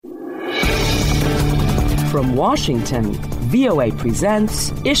From Washington, VOA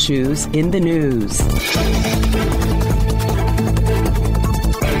presents Issues in the News.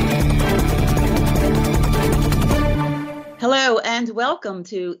 Hello and welcome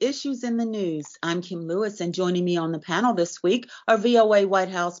to Issues in the News. I'm Kim Lewis, and joining me on the panel this week are VOA White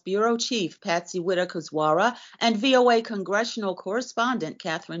House Bureau Chief Patsy Widakuswara and VOA Congressional Correspondent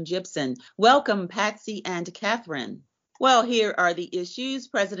Catherine Gibson. Welcome, Patsy and Catherine. Well, here are the issues.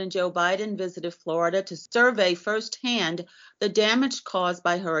 President Joe Biden visited Florida to survey firsthand the damage caused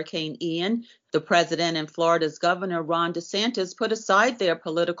by Hurricane Ian. The president and Florida's Governor Ron DeSantis put aside their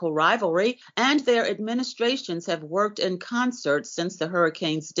political rivalry, and their administrations have worked in concert since the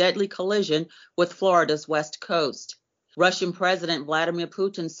hurricane's deadly collision with Florida's west coast. Russian President Vladimir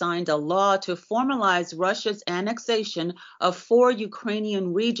Putin signed a law to formalize Russia's annexation of 4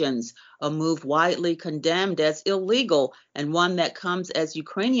 Ukrainian regions, a move widely condemned as illegal and one that comes as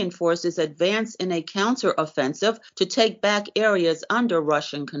Ukrainian forces advance in a counteroffensive to take back areas under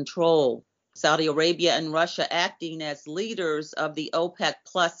Russian control. Saudi Arabia and Russia, acting as leaders of the OPEC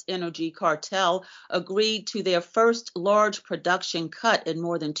Plus energy cartel, agreed to their first large production cut in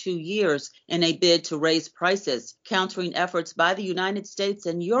more than 2 years in a bid to raise prices, countering efforts by the United States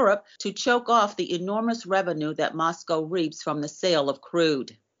and Europe to choke off the enormous revenue that Moscow reaps from the sale of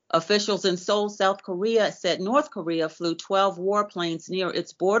crude. Officials in Seoul, South Korea, said North Korea flew 12 warplanes near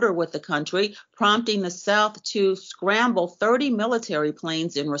its border with the country, prompting the South to scramble 30 military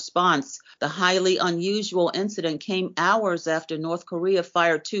planes in response. The highly unusual incident came hours after North Korea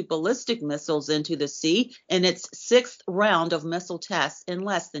fired 2 ballistic missiles into the sea in its 6th round of missile tests in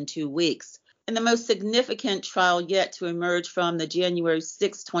less than 2 weeks. In the most significant trial yet to emerge from the January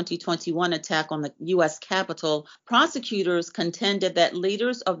 6, 2021 attack on the U.S. Capitol, prosecutors contended that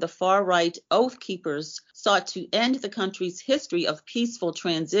leaders of the far-right Oath Keepers sought to end the country's history of peaceful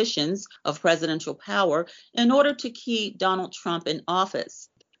transitions of presidential power in order to keep Donald Trump in office.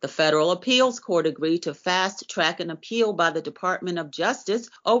 The Federal Appeals Court agreed to fast-track an appeal by the Department of Justice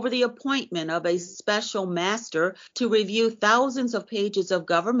over the appointment of a special master to review thousands of pages of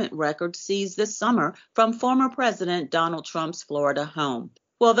government records seized this summer from former President Donald Trump's Florida home.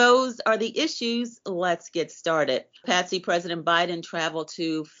 Well, those are the issues. Let's get started. Patsy, President Biden traveled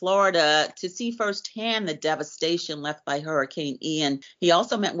to Florida to see firsthand the devastation left by Hurricane Ian. He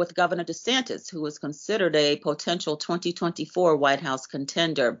also met with Governor DeSantis, who is considered a potential 2024 White House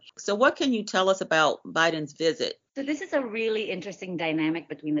contender. So what can you tell us about Biden's visit? So this is a really interesting dynamic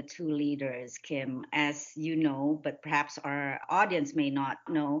between the two leaders, Kim, as you know, but perhaps our audience may not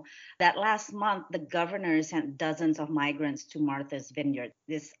know, that last month the governor sent dozens of migrants to Martha's Vineyard,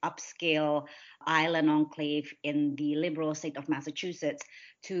 this upscale island enclave in the liberal state of Massachusetts,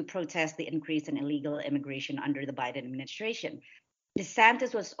 to protest the increase in illegal immigration under the Biden administration.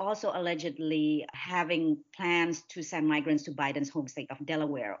 DeSantis was also allegedly having plans to send migrants to Biden's home state of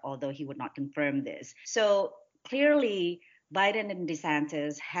Delaware, although he would not confirm this. So clearly, Biden and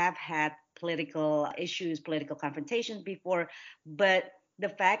DeSantis have had political issues, political confrontations before, but the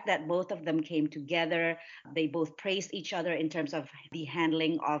fact that both of them came together, they both praised each other in terms of the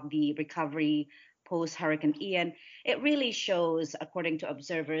handling of the recovery post-Hurricane Ian, it really shows, according to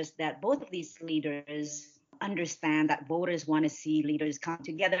observers, that both of these leaders understand that voters want to see leaders come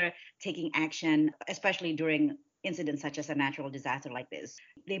together, taking action, especially during incidents such as a natural disaster like this.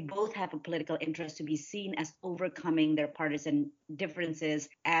 They both have a political interest to be seen as overcoming their partisan differences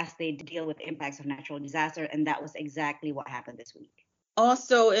as they deal with the impacts of natural disaster, and that was exactly what happened this week.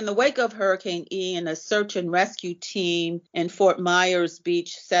 Also, in the wake of Hurricane Ian, a search and rescue team in Fort Myers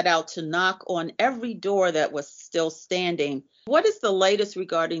Beach set out to knock on every door that was still standing. What is the latest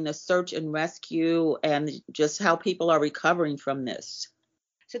regarding the search and rescue and just how people are recovering from this?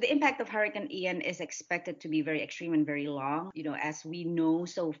 So the impact of Hurricane Ian is expected to be very extreme and very long. As we know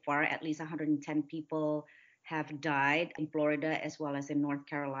so far, at least 110 people have died in Florida as well as in North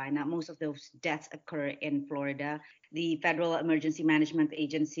Carolina. Most of those deaths occur in Florida. The Federal Emergency Management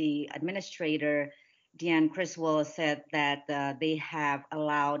Agency Administrator, Deanne Criswell, said that they have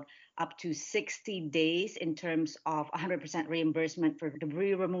allowed up to 60 days in terms of 100% reimbursement for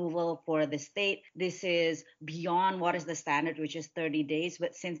debris removal for the state. This is beyond what is the standard, which is 30 days.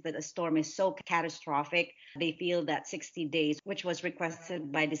 But since the storm is so catastrophic, they feel that 60 days, which was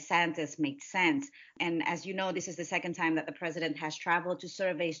requested by DeSantis, makes sense. And as you know, this is the second time that the president has traveled to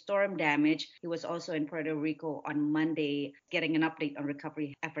survey storm damage. He was also in Puerto Rico on Monday, getting an update on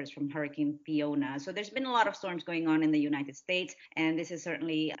recovery efforts from Hurricane Fiona. So there's been a lot of storms going on in the United States, and this is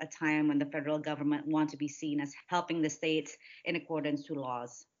certainly a time when the federal government wants to be seen as helping the states in accordance to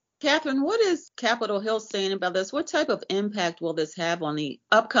laws. Catherine, what is Capitol Hill saying about this? What type of impact will this have on the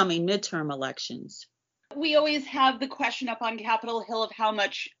upcoming midterm elections? We always have the question up on Capitol Hill of how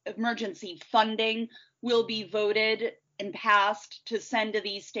much emergency funding will be voted and passed to send to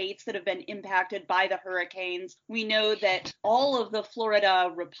these states that have been impacted by the hurricanes. We know that all of the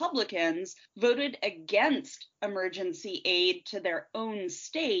Florida Republicans voted against emergency aid to their own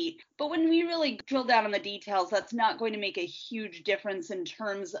state. But when we really drill down on the details, that's not going to make a huge difference in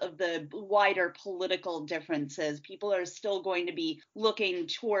terms of the wider political differences. People are still going to be looking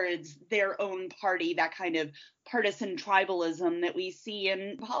towards their own party, that kind of partisan tribalism that we see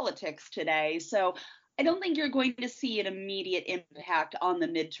in politics today. So I don't think you're going to see an immediate impact on the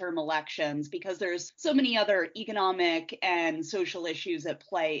midterm elections because there's so many other economic and social issues at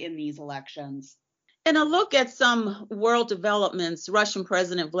play in these elections. In a look at some world developments, Russian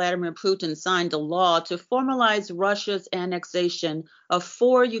President Vladimir Putin signed a law to formalize Russia's annexation of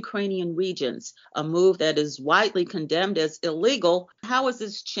 4 Ukrainian regions, a move that is widely condemned as illegal. How is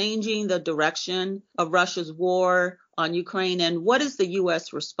this changing the direction of Russia's war on Ukraine, and what is the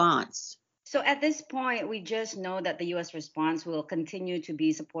U.S. response? So at this point, we just know that the U.S. response will continue to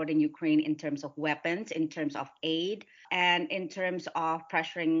be supporting Ukraine in terms of weapons, in terms of aid, and in terms of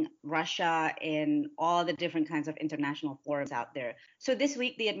pressuring Russia in all the different kinds of international forums out there. So this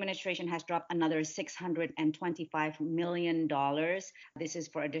week, the administration has dropped another $625 million. This is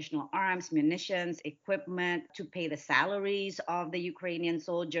for additional arms, munitions, equipment to pay the salaries of the Ukrainian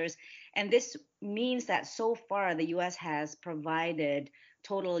soldiers. And this means that so far, the U.S. has provided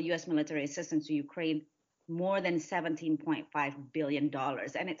total U.S. military assistance to Ukraine more than $17.5 billion.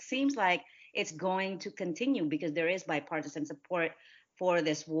 And it seems like it's going to continue because there is bipartisan support for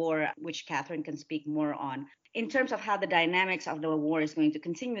this war, which Catherine can speak more on. In terms of how the dynamics of the war is going to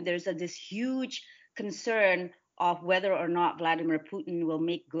continue, there's this huge concern of whether or not Vladimir Putin will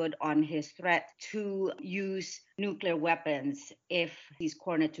make good on his threat to use nuclear weapons if he's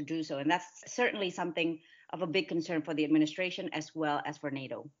cornered to do so. And that's certainly something of a big concern for the administration as well as for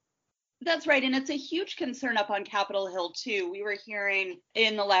NATO. That's right. And it's a huge concern up on Capitol Hill, too. We were hearing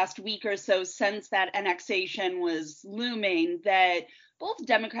in the last week or so since that annexation was looming that both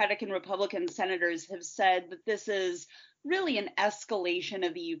Democratic and Republican senators have said that this is really an escalation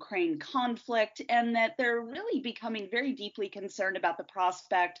of the Ukraine conflict and that they're really becoming very deeply concerned about the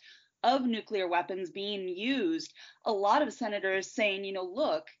prospect of nuclear weapons being used. A lot of senators saying,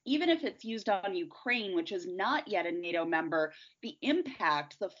 look, even if it's used on Ukraine, which is not yet a NATO member, the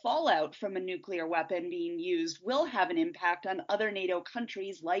impact, the fallout from a nuclear weapon being used will have an impact on other NATO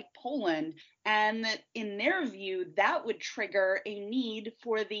countries like Poland. And that in their view, that would trigger a need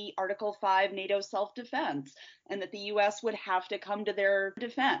for the Article 5 NATO self-defense, and that the U.S. would have to come to their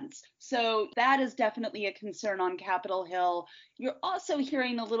defense. So that is definitely a concern on Capitol Hill. You're also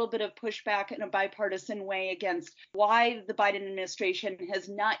hearing a little bit of pushback in a bipartisan way against why the Biden administration has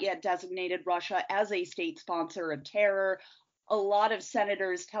not yet designated Russia as a state sponsor of terror. A lot of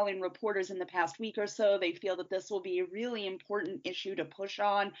senators telling reporters in the past week or so they feel that this will be a really important issue to push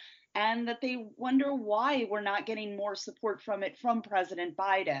on, and that they wonder why we're not getting more support from it from President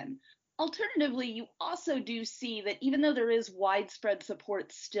Biden. Alternatively, you also do see that even though there is widespread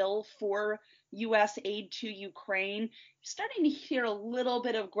support still for U.S. aid to Ukraine, you're starting to hear a little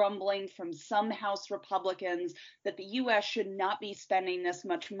bit of grumbling from some House Republicans that the U.S. should not be spending this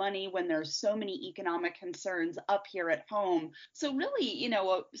much money when there's so many economic concerns up here at home. So really,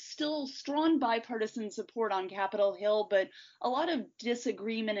 still strong bipartisan support on Capitol Hill, but a lot of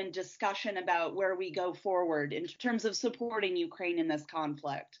disagreement and discussion about where we go forward in terms of supporting Ukraine in this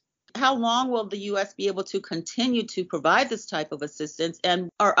conflict. How long will the U.S. be able to continue to provide this type of assistance? And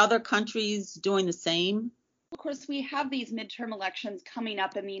are other countries doing the same? Of course, we have these midterm elections coming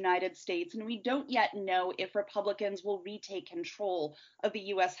up in the United States, and we don't yet know if Republicans will retake control of the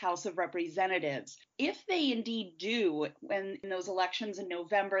U.S. House of Representatives. If they indeed do, when in those elections in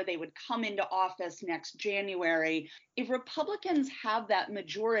November, they would come into office next January. If Republicans have that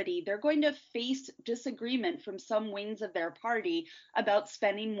majority, they're going to face disagreement from some wings of their party about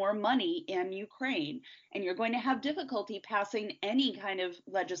spending more money in Ukraine. And you're going to have difficulty passing any kind of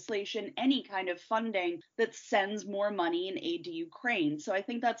legislation, any kind of funding that sends more money in aid to Ukraine. So I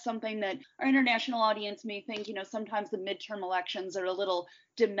think that's something that our international audience may think, sometimes the midterm elections are a little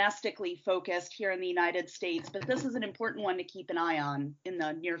domestically focused here in the United States, but this is an important one to keep an eye on in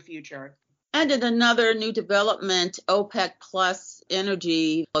the near future. And in another new development, OPEC Plus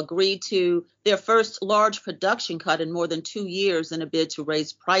Energy agreed to their first large production cut in more than 2 years in a bid to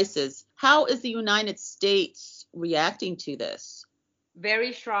raise prices. How is the United States reacting to this?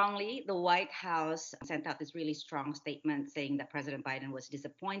 Very strongly. The White House sent out this really strong statement saying that President Biden was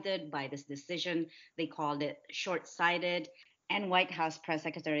disappointed by this decision. They called it short-sighted. And White House Press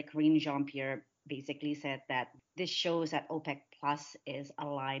Secretary Karine Jean-Pierre basically said that this shows that OPEC Plus is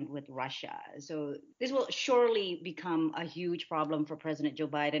aligned with Russia. So this will surely become a huge problem for President Joe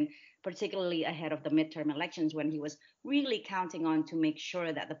Biden, particularly ahead of the midterm elections when he was really counting on to make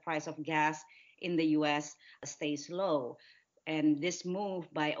sure that the price of gas in the US stays low. And this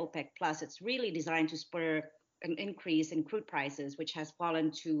move by OPEC Plus, it's really designed to spur an increase in crude prices, which has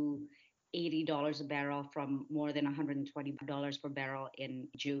fallen to $80 a barrel from more than $120 per barrel in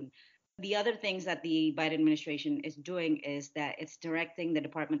June. The other things that the Biden administration is doing is that it's directing the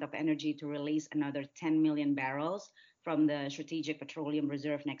Department of Energy to release another 10 million barrels from the Strategic Petroleum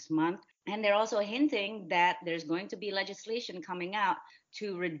Reserve next month. And they're also hinting that there's going to be legislation coming out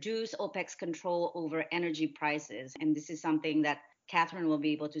to reduce OPEC's control over energy prices. And this is something that Catherine will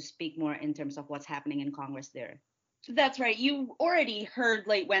be able to speak more in terms of what's happening in Congress there. That's right. You already heard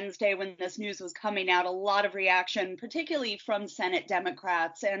late Wednesday when this news was coming out, a lot of reaction, particularly from Senate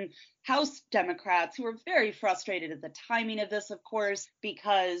Democrats and House Democrats, who are very frustrated at the timing of this, of course,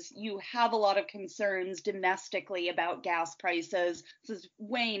 because you have a lot of concerns domestically about gas prices. This is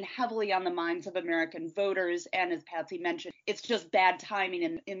weighing heavily on the minds of American voters. And as Patsy mentioned, it's just bad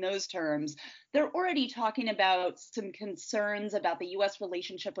timing in those terms. They're already talking about some concerns about the U.S.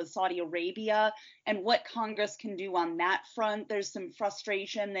 relationship with Saudi Arabia and what Congress can do on that front. There's some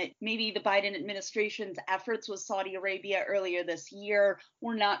frustration that maybe the Biden administration's efforts with Saudi Arabia earlier this year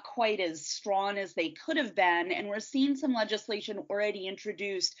were not quite as strong as they could have been. And we're seeing some legislation already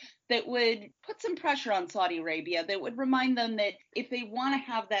introduced that would put some pressure on Saudi Arabia, that would remind them that if they want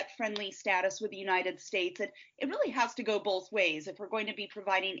to have that friendly status with the United States, it really has to go both ways. If we're going to be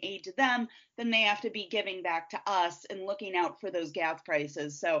providing aid to them, then they have to be giving back to us and looking out for those gas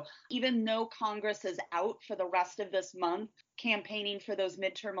prices. So even though Congress is out for the rest of this month campaigning for those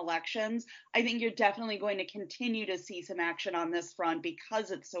midterm elections, I think you're definitely going to continue to see some action on this front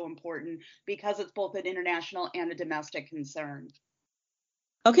because it's so important, because it's both an international and a domestic concern.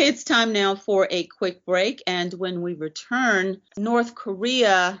 Okay, it's time now for a quick break. And when we return, North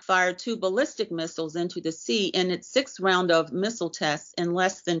Korea fired 2 ballistic missiles into the sea in its 6th round of missile tests in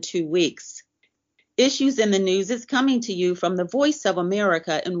less than 2 weeks. Issues in the News is coming to you from the Voice of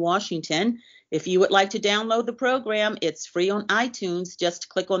America in Washington. If you would like to download the program, it's free on iTunes. Just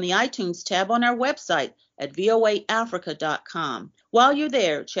click on the iTunes tab on our website at voaafrica.com. While you're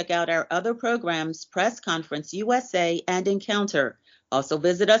there, check out our other programs, Press Conference USA and Encounter. Also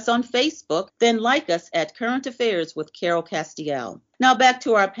visit us on Facebook, then like us at Current Affairs with Carol Castiel. Now back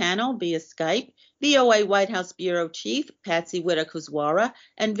to our panel via Skype, VOA White House Bureau Chief Patsy Widakuswara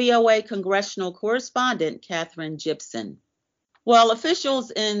and VOA Congressional Correspondent Catherine Gibson. Well, officials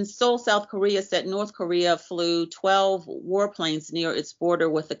in Seoul, South Korea said North Korea flew 12 warplanes near its border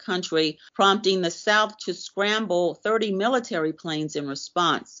with the country, prompting the South to scramble 30 military planes in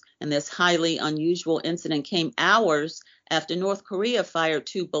response. And this highly unusual incident came hours after North Korea fired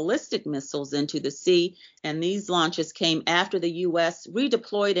 2 ballistic missiles into the sea, and these launches came after the U.S.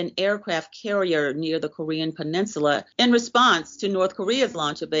 redeployed an aircraft carrier near the Korean peninsula in response to North Korea's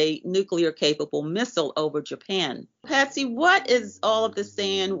launch of a nuclear-capable missile over Japan. Patsy, what is all of this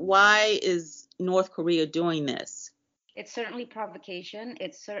saying? Why is North Korea doing this? It's certainly provocation.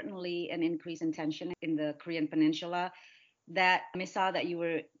 It's certainly an increase in tension in the Korean peninsula. That missile that you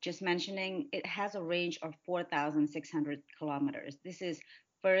were just mentioning, it has a range of 4,600 kilometers. This is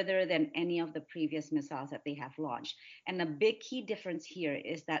further than any of the previous missiles that they have launched. And the big key difference here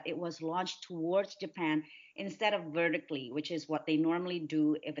is that it was launched towards Japan instead of vertically, which is what they normally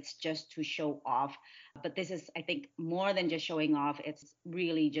do if it's just to show off. But this is, I think, more than just showing off. It's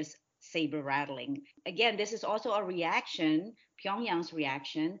really just saber rattling. Again, this is also a reaction, Pyongyang's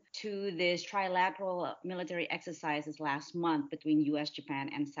reaction to this trilateral military exercises last month between US, Japan,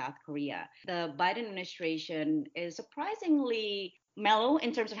 and South Korea. The Biden administration is surprisingly mellow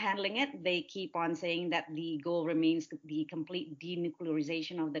in terms of handling it. They keep on saying that the goal remains the complete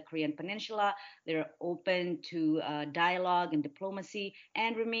denuclearization of the Korean peninsula. They're open to dialogue and diplomacy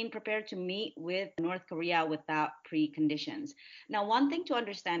and remain prepared to meet with North Korea without preconditions. Now, one thing to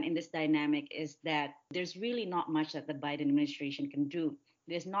understand in this dynamic is that there's really not much that the Biden administration can do.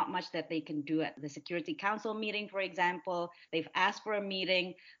 There's not much that they can do at the Security Council meeting, for example. They've asked for a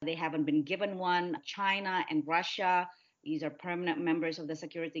meeting. They haven't been given one. China and Russia, these are permanent members of the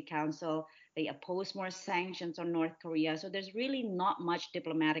Security Council. They oppose more sanctions on North Korea. So there's really not much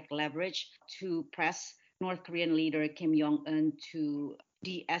diplomatic leverage to press North Korean leader Kim Jong-un to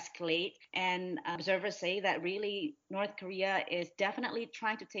de-escalate. And observers say that really North Korea is definitely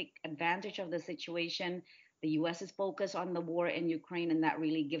trying to take advantage of the situation The U.S. is focused on the war in Ukraine, and that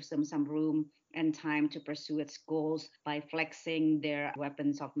really gives them some room and time to pursue its goals by flexing their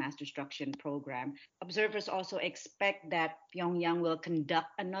weapons of mass destruction program. Observers also expect that Pyongyang will conduct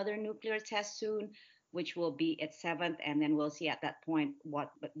another nuclear test soon, which will be its seventh, and then we'll see at that point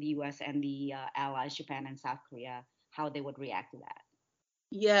what the U.S. and the allies, Japan and South Korea, how they would react to that.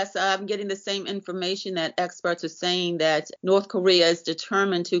 Yes, I'm getting the same information that experts are saying that North Korea is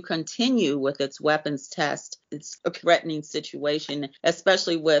determined to continue with its weapons test. It's a threatening situation,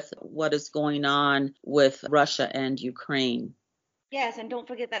 especially with what is going on with Russia and Ukraine. Yes, and don't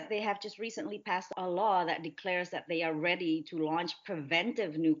forget that they have just recently passed a law that declares that they are ready to launch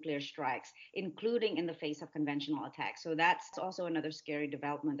preventive nuclear strikes, including in the face of conventional attacks. So that's also another scary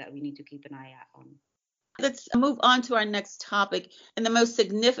development that we need to keep an eye out on. Let's move on to our next topic. In the most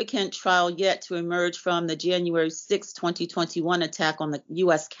significant trial yet to emerge from the January 6, 2021 attack on the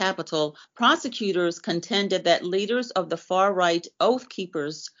U.S. Capitol, prosecutors contended that leaders of the far-right Oath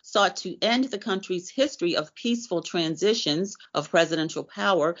Keepers sought to end the country's history of peaceful transitions of presidential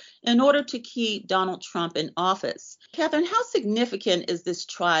power in order to keep Donald Trump in office. Catherine, how significant is this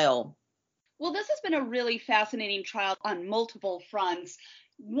trial? Well, this has been a really fascinating trial on multiple fronts.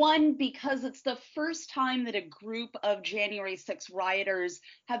 One, because it's the first time that a group of January 6 rioters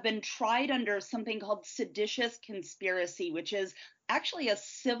have been tried under something called seditious conspiracy, which is actually a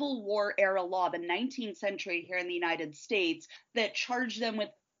Civil War era law, the 19th century here in the United States, that charged them with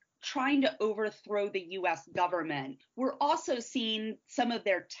trying to overthrow the U.S. government. We're also seeing some of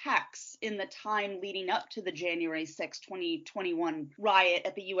their texts in the time leading up to the January 6, 2021 riot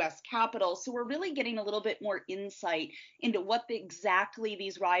at the U.S. Capitol. So we're really getting a little bit more insight into what exactly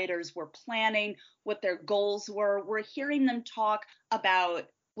these rioters were planning, what their goals were. We're hearing them talk about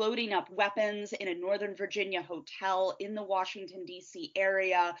loading up weapons in a Northern Virginia hotel in the Washington, D.C.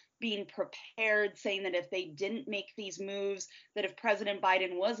 area, being prepared, saying that if they didn't make these moves, that if President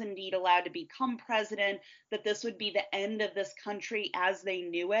Biden was indeed allowed to become president, that this would be the end of this country as they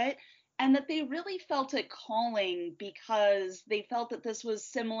knew it. And that they really felt a calling because they felt that this was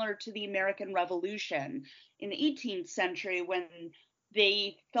similar to the American Revolution in the 18th century when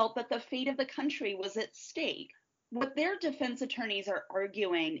they felt that the fate of the country was at stake. What their defense attorneys are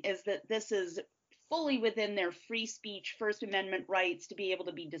arguing is that this is fully within their free speech, First Amendment rights to be able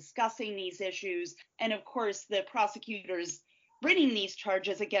to be discussing these issues. And of course, the prosecutors bringing these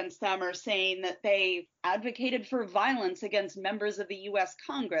charges against them are saying that they advocated for violence against members of the U.S.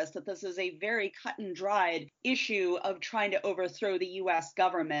 Congress, that this is a very cut and dried issue of trying to overthrow the U.S.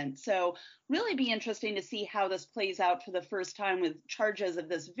 government. So really be interesting to see how this plays out for the first time with charges of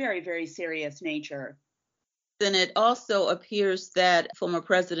this very, very serious nature. And it also appears that former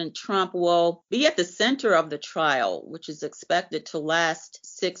President Trump will be at the center of the trial, which is expected to last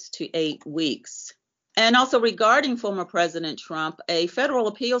 6 to 8 weeks. And also regarding former President Trump, a federal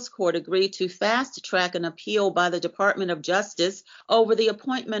appeals court agreed to fast track an appeal by the Department of Justice over the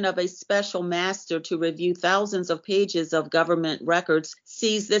appointment of a special master to review thousands of pages of government records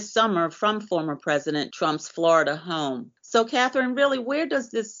seized this summer from former President Trump's Florida home. So, Catherine, really, where does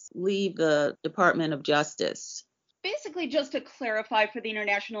this leave the Department of Justice? Basically, just to clarify for the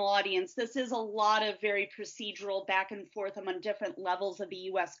international audience, this is a lot of very procedural back and forth among different levels of the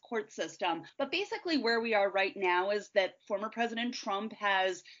U.S. court system. But basically where we are right now is that former President Trump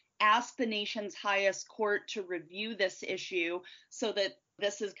has asked the nation's highest court to review this issue so that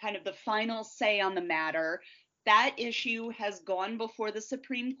this is kind of the final say on the matter. That issue has gone before the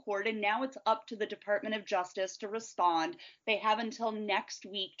Supreme Court, and now it's up to the Department of Justice to respond. They have until next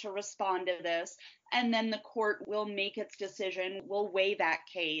week to respond to this, and then the court will make its decision, will weigh that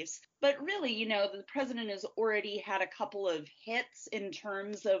case. But really, the president has already had a couple of hits in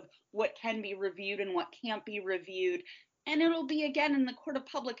terms of what can be reviewed and what can't be reviewed. And it'll be, again, in the court of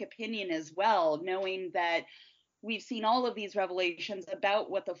public opinion as well, knowing that we've seen all of these revelations about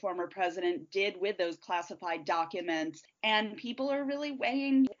what the former president did with those classified documents, and people are really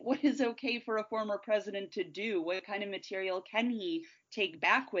weighing what is okay for a former president to do. What kind of material can he take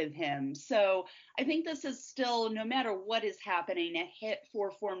back with him? So I think this is still, no matter what is happening, a hit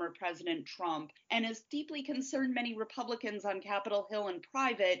for former President Trump, and has deeply concerned many Republicans on Capitol Hill in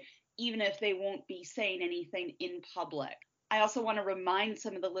private, even if they won't be saying anything in public. I also want to remind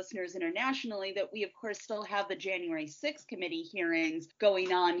some of the listeners internationally that we, of course, still have the January 6th committee hearings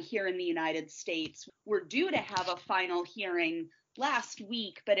going on here in the United States. We're due to have a final hearing last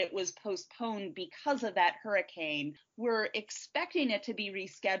week, but it was postponed because of that hurricane. We're expecting it to be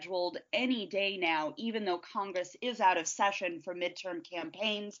rescheduled any day now, even though Congress is out of session for midterm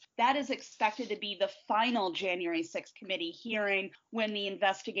campaigns. That is expected to be the final January 6th committee hearing, when the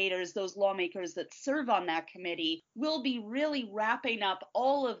investigators, those lawmakers that serve on that committee, will be really wrapping up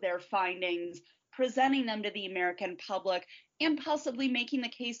all of their findings, presenting them to the American public, and possibly making the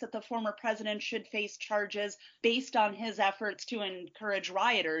case that the former president should face charges based on his efforts to encourage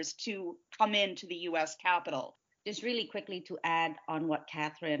rioters to come into the U.S. Capitol. Just really quickly to add on what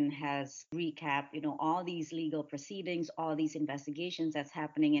Catherine has recapped, all these legal proceedings, all these investigations that's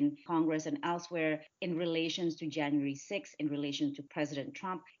happening in Congress and elsewhere in relations to January 6th, in relation to President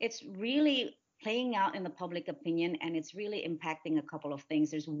Trump. It's really playing out in the public opinion, and it's really impacting a couple of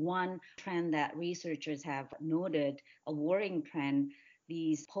things. There's one trend that researchers have noted, a worrying trend.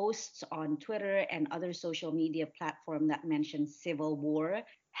 These posts on Twitter and other social media platforms that mention civil war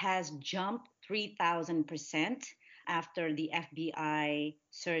has jumped 3,000% after the FBI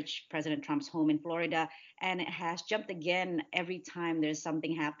searched President Trump's home in Florida. And it has jumped again every time there's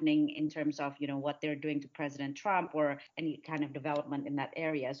something happening in terms of, what they're doing to President Trump or any kind of development in that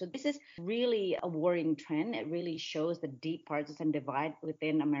area. So this is really a worrying trend. It really shows the deep partisan divide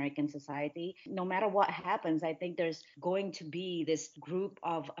within American society. No matter what happens, I think there's going to be this group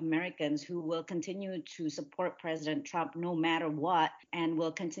of Americans who will continue to support President Trump no matter what, and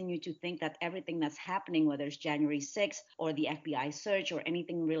will continue to think that everything that's happening, whether it's January 6th or the FBI search or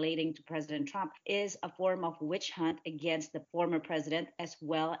anything relating to President Trump, is a form of witch hunt against the former president as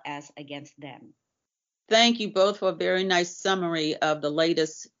well as against them. Thank you both for a very nice summary of the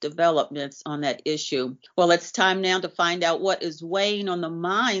latest developments on that issue. Well, it's time now to find out what is weighing on the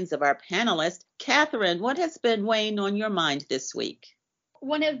minds of our panelists. Catherine, what has been weighing on your mind this week?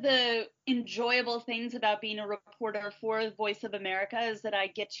 One of the enjoyable things about being a reporter for Voice of America is that I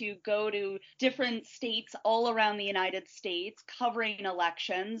get to go to different states all around the United States covering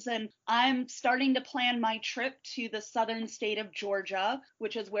elections. And I'm starting to plan my trip to the southern state of Georgia,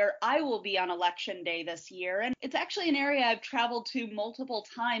 which is where I will be on election day this year. And it's actually an area I've traveled to multiple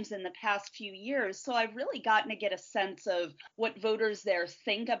times in the past few years. So I've really gotten to get a sense of what voters there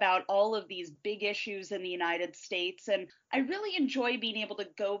think about all of these big issues in the United States. And I really enjoy being able to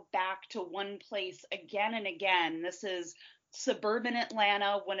go back to one place again and again. This is suburban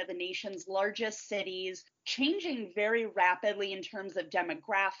Atlanta, one of the nation's largest cities, changing very rapidly in terms of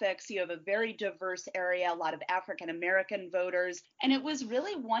demographics. You have a very diverse area, a lot of African American voters. And it was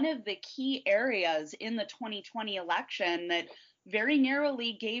really one of the key areas in the 2020 election that very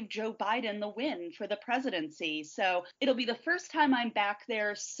narrowly gave Joe Biden the win for the presidency. So it'll be the first time I'm back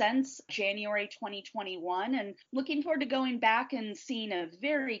there since January 2021, and looking forward to going back and seeing a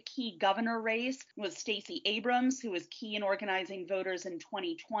very key governor race with Stacey Abrams, who was key in organizing voters in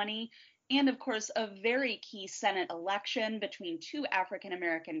 2020. And of course, a very key Senate election between two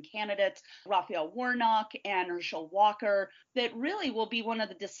African-American candidates, Raphael Warnock and Herschel Walker, that really will be one of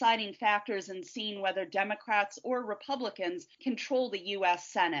the deciding factors in seeing whether Democrats or Republicans control the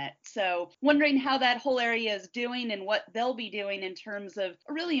U.S. Senate. So wondering how that whole area is doing and what they'll be doing in terms of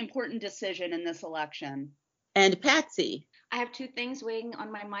a really important decision in this election. And Patsy? I have two things weighing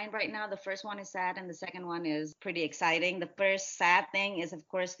on my mind right now. The first one is sad and the second one is pretty exciting. The first sad thing is, of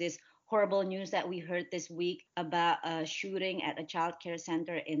course, this horrible news that we heard this week about a shooting at a child care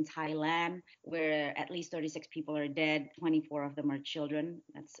center in Thailand, where at least 36 people are dead, 24 of them are children.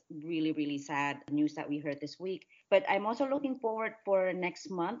 That's really, really sad news that we heard this week. But I'm also looking forward for next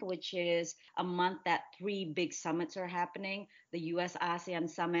month, which is a month that 3 big summits are happening. The US-ASEAN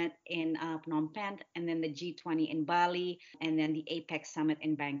Summit in Phnom Penh, and then the G20 in Bali, and then the APEC Summit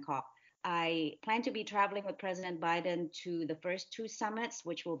in Bangkok. I plan to be traveling with President Biden to the first 2 summits,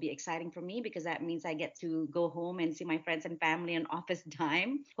 which will be exciting for me because that means I get to go home and see my friends and family on office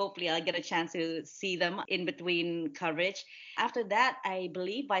time. Hopefully, I'll get a chance to see them in between coverage. After that, I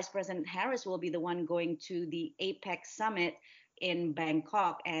believe Vice President Harris will be the one going to the APEC Summit in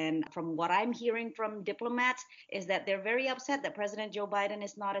Bangkok. And from what I'm hearing from diplomats is that they're very upset that President Joe Biden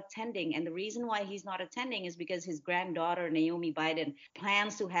is not attending. And the reason why he's not attending is because his granddaughter, Naomi Biden,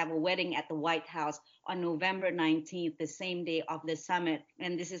 plans to have a wedding at the White House on November 19th, the same day of the summit.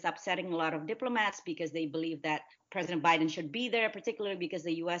 And this is upsetting a lot of diplomats because they believe that President Biden should be there, particularly because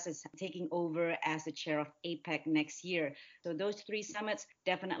the U.S. is taking over as the chair of APEC next year. So those 3 summits,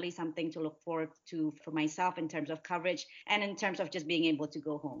 definitely something to look forward to for myself in terms of coverage and in terms of just being able to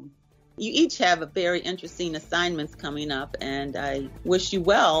go home. You each have a very interesting assignments coming up, and I wish you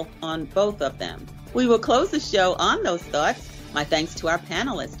well on both of them. We will close the show on those thoughts. My thanks to our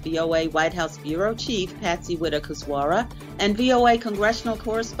panelists, VOA White House Bureau Chief Patsy Widakuswara and VOA Congressional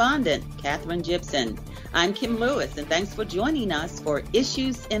Correspondent Katherine Gibson. I'm Kim Lewis, and thanks for joining us for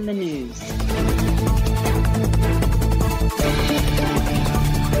Issues in the News.